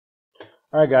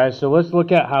All right, guys, so let's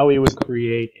look at how we would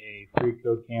create a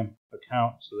FreeCodeCamp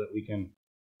account so that we can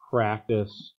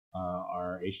practice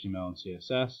our HTML and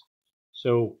CSS.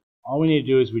 So all we need to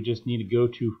do is we just need to go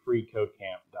to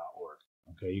freecodecamp.org.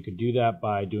 Okay, you could do that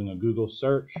by doing a Google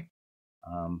search.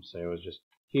 Say I was just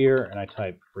here and I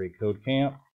type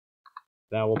FreeCodeCamp.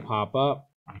 That will pop up.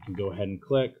 I can go ahead and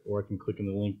click, or I can click on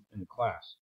the link in the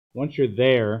class. Once you're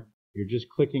there, you're just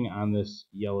clicking on this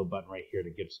yellow button right here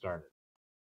to get started.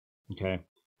 Okay,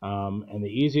 and the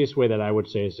easiest way that I would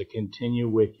say is to continue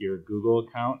with your Google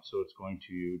account. So it's going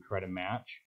to try to match.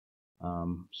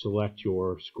 Select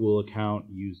your school account,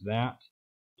 use that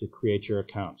to create your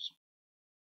accounts.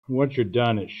 Once you're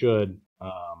done, it should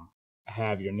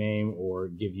have your name or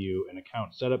give you an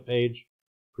account setup page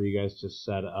for you guys to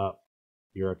set up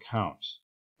your accounts.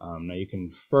 Now you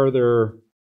can further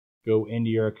go into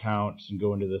your accounts and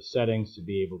go into the settings to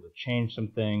be able to change some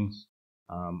things.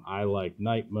 I like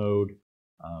night mode.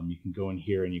 You can go in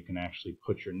here and you can actually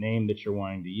put your name that you're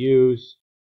wanting to use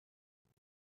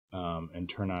and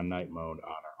turn on night mode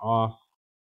on or off.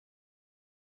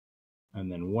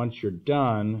 And then once you're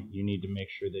done, you need to make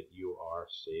sure that you are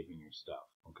saving your stuff.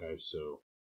 Okay, so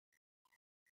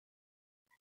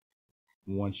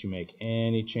once you make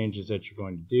any changes that you're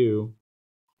going to do,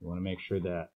 you want to make sure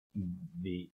that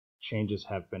the changes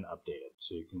have been updated.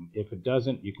 So you can, if it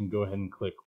doesn't, you can go ahead and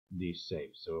click the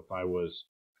save. So if I was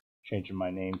changing my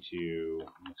name to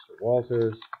Mr.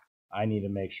 Walters, I need to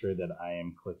make sure that I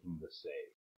am clicking the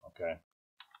save. Okay.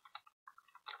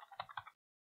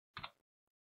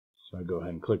 So I go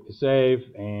ahead and click the save,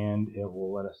 and it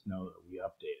will let us know that we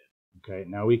updated. Okay,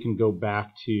 now we can go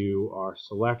back to our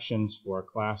selections for our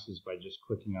classes by just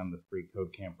clicking on the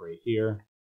FreeCodeCamp right here,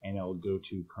 and it will go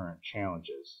to current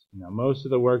challenges. Now most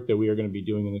of the work that we are going to be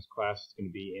doing in this class is going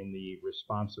to be in the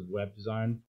responsive web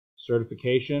design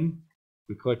certification.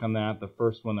 We click on that. The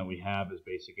first one that we have is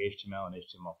basic HTML and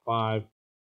HTML5,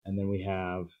 and then we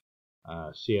have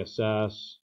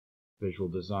CSS, visual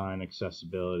design,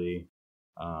 accessibility,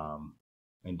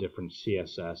 and different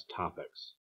CSS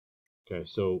topics. Okay,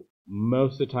 so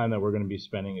most of the time that we're going to be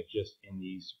spending is just in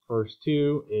these first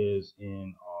two, is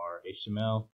in our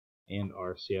HTML and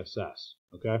our CSS.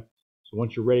 Okay, so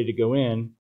once you're ready to go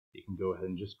in, you can go ahead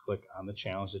and just click on the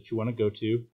challenge that you want to go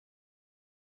to.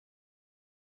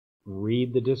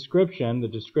 Read the description. The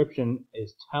description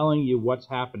is telling you what's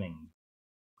happening.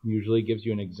 Usually gives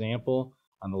you an example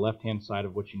on the left-hand side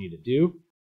of what you need to do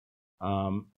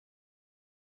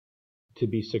to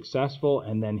be successful,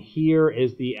 and then here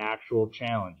is the actual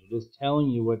challenge. It is telling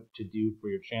you what to do for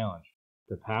your challenge.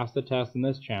 To pass the test in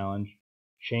this challenge,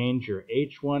 change your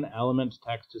H1 elements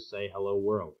text to say hello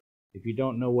world. If you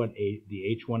don't know what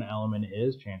the H1 element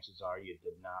is, chances are you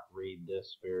did not read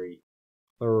this very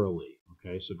thoroughly.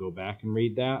 Okay, so go back and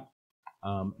read that.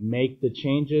 Make the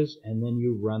changes, and then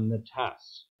you run the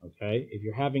tests. Okay, if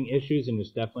you're having issues and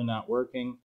it's definitely not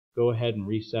working, go ahead and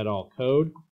reset all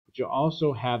code. But you'll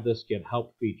also have this get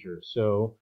help feature.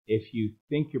 So if you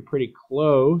think you're pretty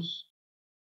close,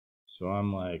 so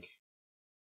I'm like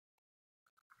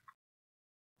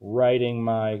writing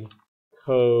my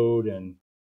code and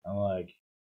I'm like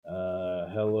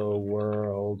hello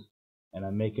world, and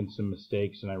I'm making some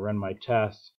mistakes, and I run my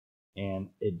test and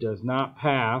it does not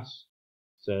pass.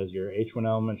 It says your H1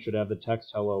 element should have the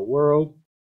text hello world,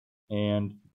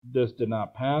 and this did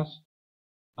not pass.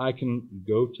 I can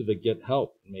go to the get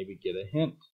help and maybe get a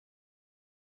hint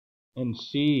and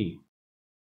see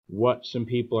what some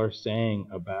people are saying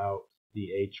about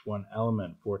the H1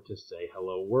 element for it to say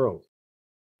hello world.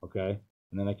 Okay,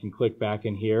 and then I can click back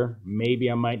in here. Maybe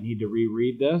I might need to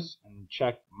reread this and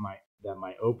check that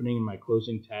my opening and my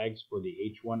closing tags for the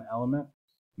H1 element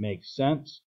make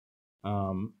sense.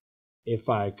 If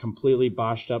I completely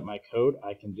botched up my code,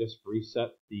 I can just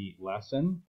reset the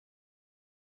lesson.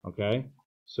 Okay,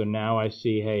 so now I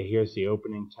see, hey, here's the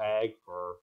opening tag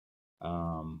for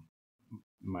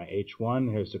my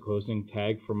H1. Here's the closing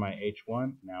tag for my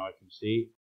H1. Now I can see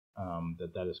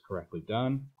that is correctly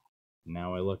done.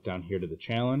 Now I look down here to the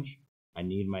challenge. I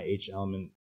need my H1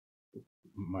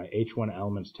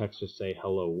 elements text to say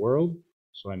hello world,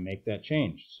 so I make that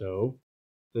change. So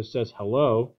this says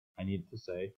hello, I need to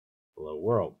say hello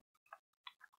world.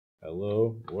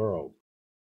 Hello world.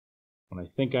 When I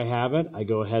think I have it, I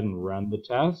go ahead and run the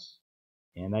test,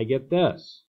 and I get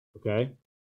this. Okay,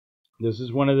 this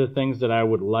is one of the things that I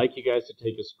would like you guys to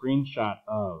take a screenshot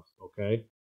of. Okay,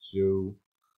 so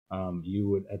you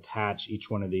would attach each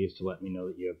one of these to let me know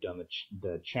that you have done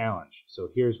the challenge. So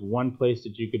here's one place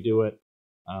that you could do it.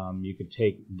 You could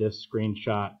take this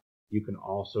screenshot. You can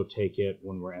also take it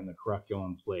when we're in the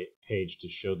curriculum page to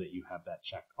show that you have that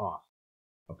checked off.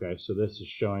 Okay, so this is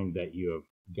showing that you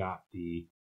have got the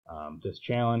this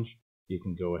challenge. You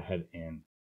can go ahead and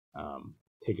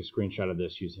take a screenshot of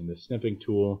this using the snipping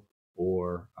tool,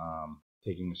 or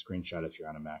taking a screenshot if you're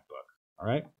on a MacBook. All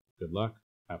right, good luck,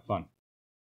 have fun.